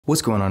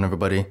What's going on,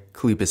 everybody?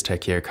 Kalipis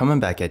Tech here, coming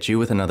back at you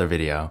with another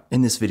video.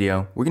 In this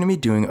video, we're going to be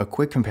doing a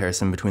quick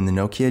comparison between the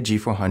Nokia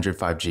G400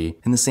 5G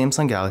and the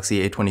Samsung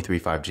Galaxy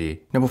A23 5G.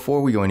 Now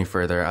before we go any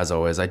further, as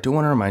always, I do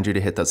want to remind you to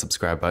hit that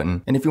subscribe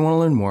button, and if you want to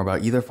learn more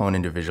about either phone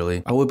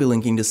individually, I will be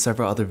linking to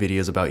several other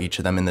videos about each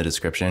of them in the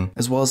description,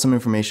 as well as some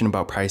information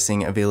about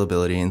pricing,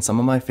 availability, and some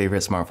of my favorite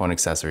smartphone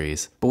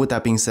accessories. But with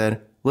that being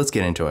said, let's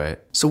get into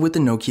it. So with the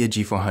Nokia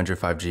G400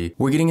 5G,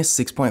 we're getting a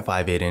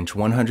 6.58-inch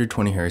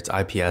 120Hz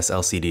IPS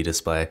LCD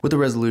display with a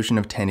resolution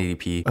of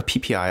 1080p, a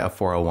PPI of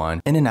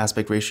 401, and an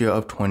aspect ratio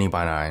of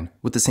 20:9.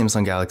 With the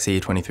Samsung Galaxy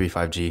A23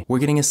 5G, we're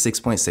getting a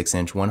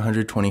 6.6-inch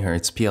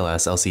 120Hz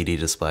PLS LCD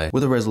display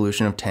with a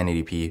resolution of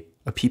 1080p,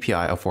 a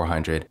PPI of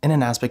 400, and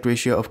an aspect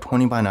ratio of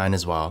 20:9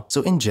 as well.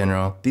 So in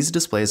general, these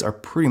displays are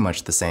pretty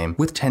much the same.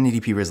 With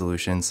 1080p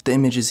resolutions, the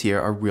images here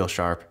are real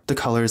sharp. The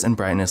colors and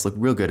brightness look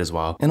real good as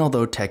well. And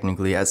although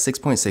technically at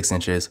 6.6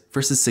 inches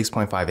versus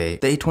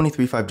 6.58, the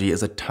A23 5G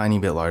is a tiny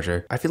bit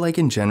larger. I feel like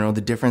in general, the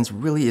difference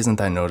really isn't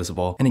that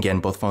noticeable. And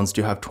again, both phones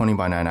do have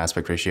 20:9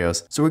 aspect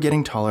ratios, so we're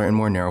getting taller and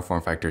more narrow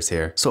form factors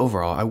here. So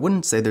overall, I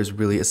wouldn't say there's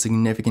really a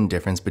significant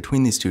difference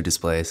between these two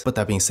displays. But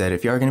that being said,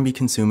 if you are going to be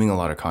consuming a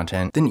lot of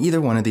content, then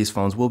either one of these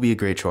phones will be a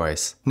great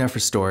choice. Now for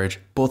storage,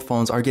 both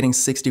phones are getting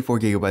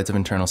 64GB of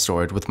internal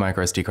storage with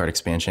microSD card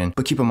expansion,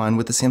 but keep in mind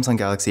with the Samsung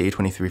Galaxy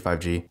A23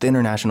 5G, the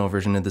international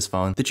version of this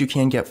phone that you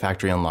can get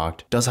factory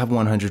unlocked does have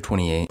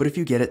 128, but if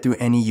you get it through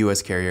any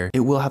US carrier, it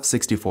will have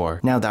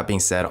 64. Now that being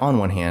said, on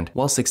one hand,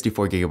 while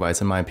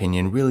 64GB in my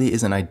opinion really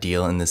isn't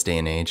ideal in this day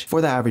and age, for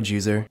the average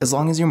user, as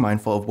long as you're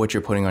mindful of what you're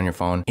putting on your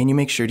phone and you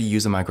make sure to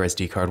use a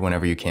microSD card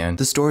whenever you can,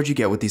 the storage you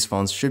get with these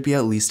phones should be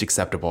at least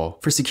acceptable.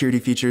 For security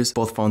features,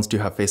 both phones do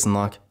have face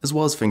unlock, as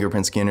well as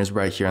fingerprint scanners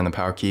right here on the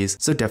power keys,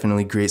 so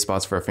definitely great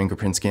spots for a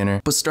fingerprint scanner.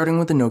 But starting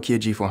with the Nokia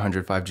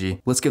G400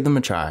 5G, let's give them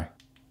a try.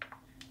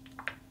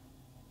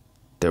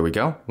 There we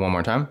go, one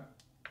more time.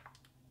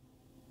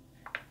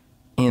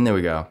 And there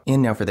we go.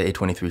 And now for the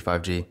A23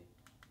 5G.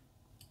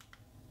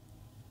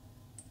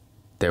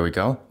 There we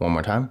go, one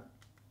more time.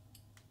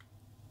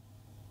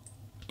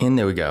 And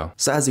there we go.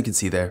 So as you can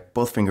see there,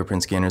 both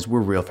fingerprint scanners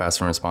were real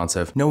fast and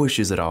responsive, no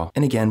issues at all.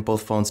 And again,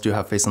 both phones do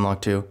have face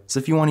unlock too,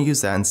 so if you want to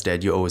use that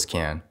instead, you always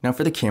can. Now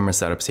for the camera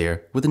setups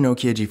here, with the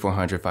Nokia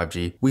G400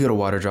 5G, we got a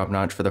water drop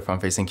notch for the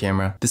front facing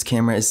camera. This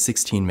camera is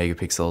 16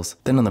 megapixels.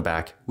 Then on the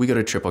back, we got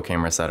a triple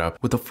camera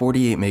setup with a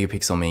 48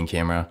 megapixel main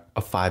camera,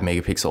 a 5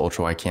 megapixel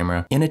ultra wide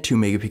camera, and a 2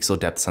 megapixel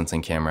depth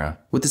sensing camera.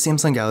 With the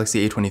Samsung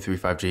Galaxy A23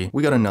 5G,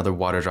 we got another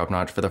water drop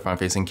notch for the front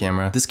facing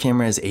camera. This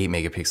camera is 8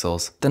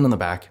 megapixels. Then on the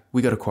back,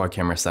 we got a quad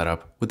camera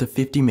setup with a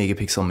 50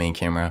 megapixel main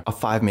camera, a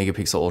 5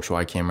 megapixel ultra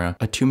wide camera,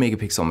 a 2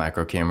 megapixel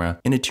macro camera,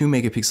 and a 2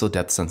 megapixel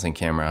depth sensing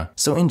camera.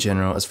 So in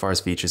general, as far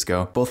as features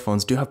go, both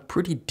phones do have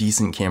pretty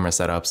decent camera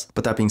setups.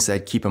 But that being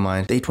said, keep in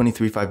mind, the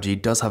A23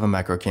 5G does have a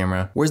macro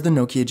camera, whereas the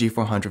Nokia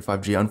G400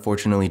 5G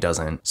unfortunately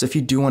doesn't. So if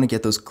you do want to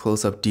get those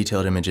close-up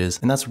detailed images,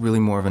 and that's really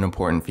more of an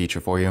important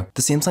feature for you,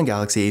 the Samsung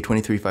Galaxy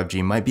A23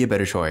 5G might be a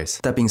better choice.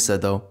 That being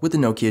said though, with the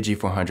Nokia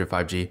G400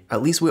 5G,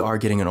 at least we are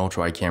getting an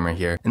ultra wide camera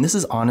here. And this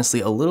is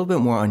honestly a little bit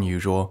more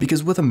unusual,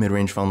 because with a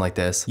mid-range phone like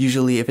this,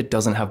 usually if it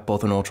doesn't have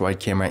both an ultra-wide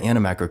camera and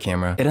a macro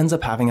camera, it ends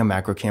up having a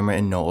macro camera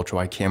and no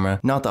ultra-wide camera,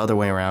 not the other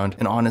way around.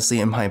 And honestly,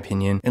 in my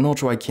opinion, an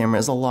ultra-wide camera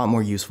is a lot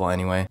more useful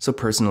anyway. So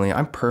personally,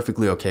 I'm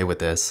perfectly okay with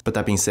this. But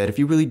that being said, if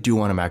you really do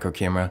want a macro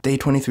camera, the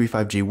A23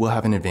 5G will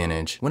have an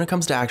advantage. When it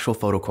comes to actual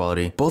photo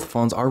quality, both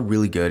phones are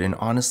really good, and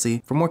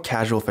honestly, for more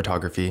casual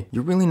photography,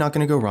 you're really not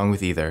going to go wrong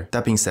with either.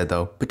 That being said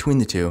though, between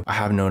the two, I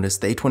have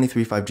noticed the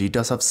A23 5G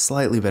does have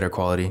slightly better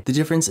quality. The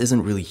difference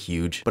isn't really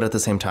huge, but at the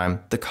same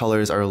time, the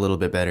colors are a little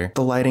bit better,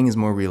 the lighting is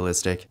more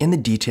realistic, and the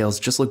details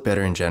just look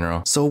better in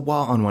general. So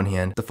while on one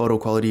hand, the photo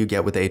quality you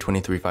get with the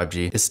A23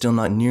 5G is still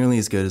not nearly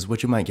as good as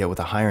what you might get with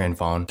a higher end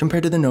phone,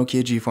 compared to the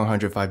Nokia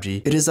G400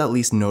 5G, it is at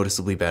least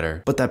noticeably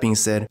better. But that being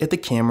said, if the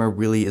camera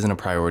really isn't a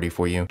priority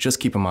for you, just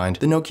keep in mind,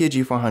 the Nokia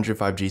G400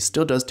 5G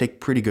still does take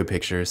pretty good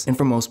pictures, and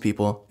for most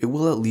people, it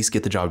will at least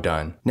get the job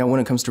done. Now when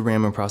it comes to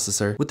RAM and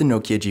processor, with the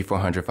Nokia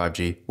G400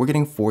 5G, we're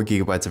getting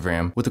 4GB of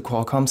RAM with the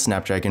Qualcomm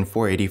Snapdragon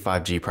 480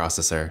 5G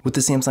processor. With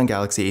the Samsung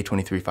Galaxy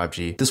A23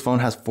 5G, this phone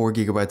has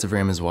 4GB of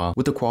RAM as well,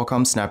 with the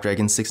Qualcomm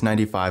Snapdragon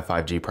 695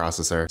 5G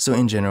processor. So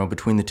in general,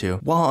 between the two,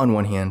 while on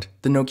one hand,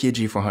 the Nokia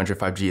G400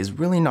 5G is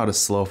really not a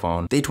slow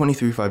phone, the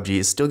A23 5G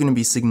is still going to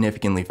be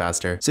significantly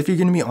faster. So if you're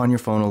going to be on your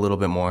phone a little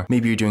bit more,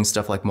 maybe you're doing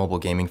stuff like mobile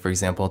gaming for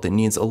example, that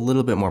needs a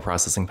little bit more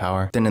processing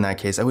power, then in that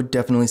case, I would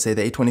definitely say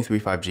the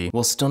A23 5G,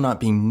 while still not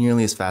being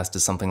nearly as fast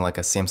as something like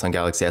a Samsung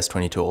Galaxy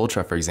S22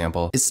 Ultra for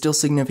example, is still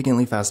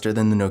significantly faster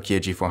than the Nokia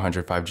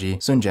G400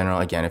 5G. So in general,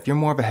 again, if you're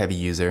more of a heavy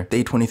user,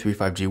 the A23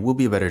 5G will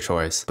be a better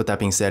choice. But that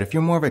being said, if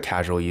you're more of a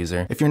casual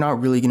user, if you're not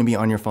really going to be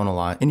on your phone a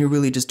lot, and you're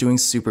really just doing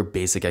super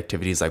basic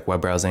activities like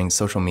web browsing,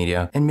 social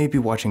media and maybe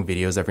watching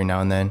videos every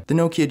now and then, the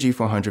Nokia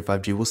G400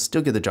 5G will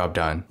still get the job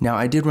done. Now,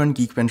 I did run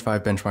Geekbench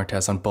 5 benchmark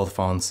tests on both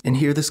phones, and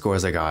here are the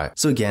scores I got.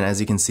 So again, as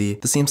you can see,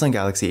 the Samsung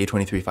Galaxy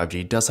A23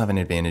 5G does have an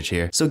advantage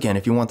here. So again,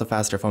 if you want the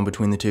faster phone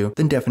between the two,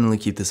 then definitely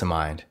keep this in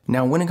mind.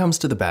 Now, when it comes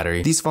to the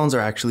battery, these phones are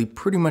actually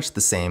pretty much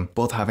the same,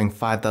 both having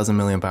 5,000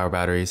 mAh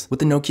batteries, with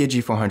the Nokia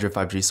G400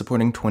 5G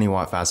supporting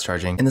 20-watt fast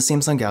charging and the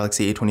Samsung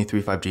Galaxy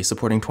A23 5G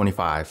supporting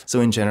 25.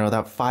 So in general,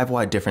 that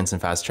 5-watt difference in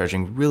fast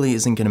charging really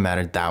isn't going to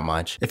matter that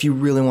much. If you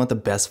really want the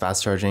best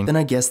fast charging, then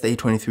I guess the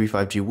A23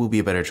 5G will be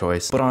a better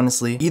choice. But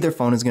honestly, either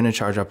phone is going to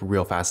charge up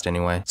real fast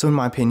anyway, so in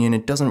my opinion,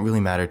 it doesn't really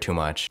matter too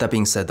much. That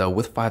being said though,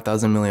 with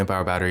 5,000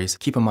 mAh batteries,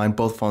 keep in mind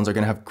both phones are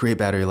going to have great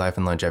battery life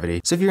and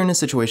longevity. So if you're in a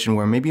situation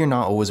where maybe you're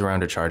not always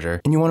around a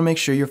charger and you want to make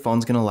sure your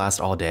phone's going to last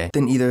all day,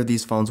 then either of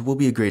these phones will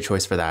be a great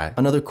choice for that.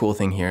 Another cool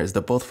thing here is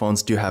that both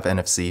phones do have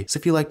NFC, so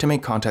if you like to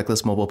make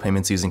contactless mobile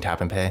payments using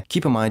tap and pay,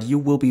 keep in mind you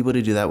will be able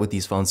to do that with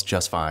these phones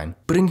just fine.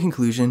 But in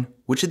conclusion,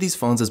 which of these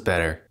phones is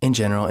better? In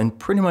general, in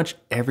pretty much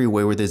every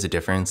way where there's a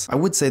difference, I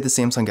would say the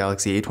Samsung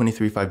Galaxy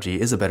A23 5G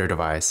is a better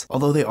device,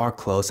 although they are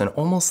close and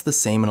almost the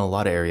same in a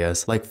lot of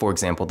areas, like for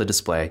example the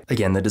display.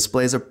 Again, the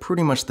displays are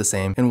pretty much the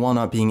same, and while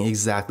not being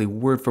exactly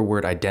word for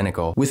word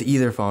identical, with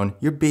either phone,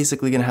 you're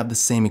basically going to have the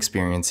same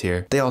experience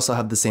here. They also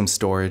have the same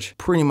storage,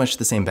 pretty much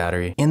the same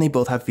battery, and they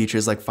both have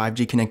features like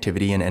 5G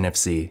connectivity and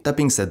NFC. That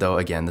being said though,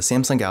 again, the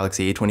Samsung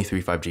Galaxy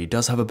A23 5G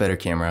does have a better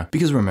camera,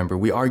 because remember,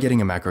 we are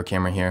getting a macro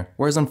camera here,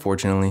 whereas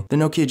unfortunately,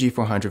 the Nokia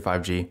G400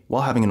 5G,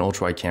 while having an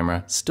ultra-wide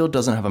camera, still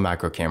doesn't have a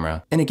macro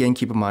camera. And again,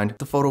 keep in mind,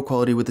 the photo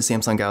quality with the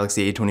Samsung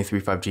Galaxy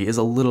A23 5G is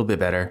a little bit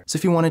better, so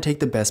if you want to take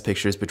the best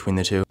pictures between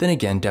the two, then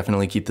again,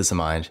 definitely keep this in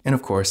mind. And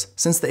of course,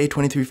 since the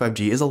A23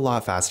 5G is a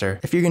lot faster,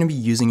 if you're going to be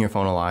using your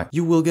phone a lot,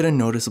 you will get a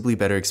noticeably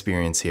better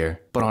experience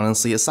here. But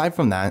honestly, aside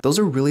from that, those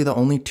are really the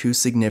only two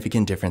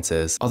significant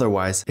differences.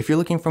 Otherwise, if you're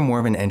looking for more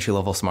of an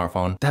entry-level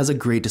smartphone that has a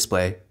great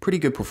display, pretty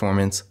good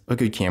performance, a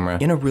good camera,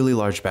 and a really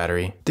large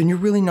battery, then you're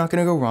really not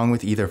going to go wrong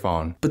with either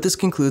phone. But this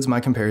concludes my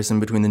comparison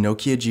between the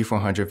Nokia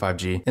G400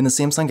 5G and the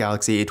Samsung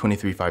Galaxy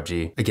A23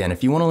 5G. Again,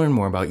 if you want to learn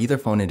more about either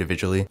phone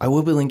individually, I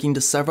will be linking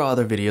to several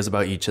other videos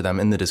about each of them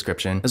in the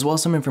description, as well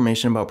as some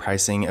information about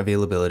pricing,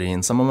 availability,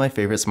 and some of my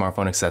favorite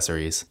smartphone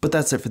accessories. But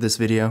that's it for this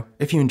video.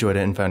 If you enjoyed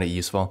it and found it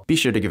useful, be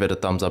sure to give it a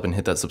thumbs up and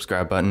hit that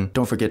subscribe button.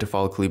 Don't forget to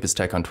follow Kalibus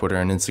Tech on Twitter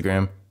and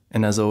Instagram.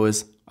 And as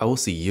always, I will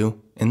see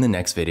you in the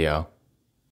next video.